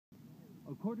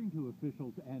According to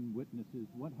officials and witnesses,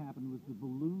 what happened was the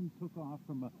balloon took off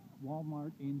from a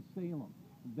Walmart in Salem.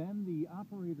 Then the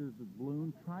operators of the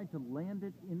balloon tried to land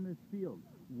it in this field.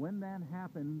 When that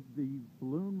happened, the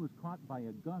balloon was caught by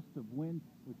a gust of wind,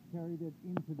 which carried it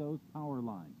into those power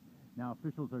lines. Now,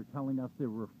 officials are telling us there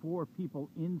were 4 people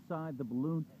inside the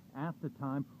balloon at the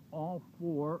time. All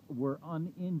 4 were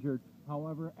uninjured.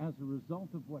 However, as a result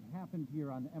of what happened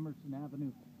here on Emerson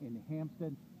Avenue in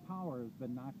Hampstead, power has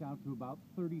been knocked out to about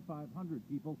 3,500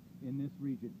 people in this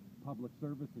region. Public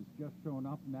service has just shown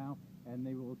up now, and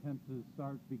they will attempt to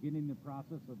start beginning the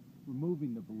process of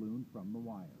removing the balloon from the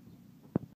wire.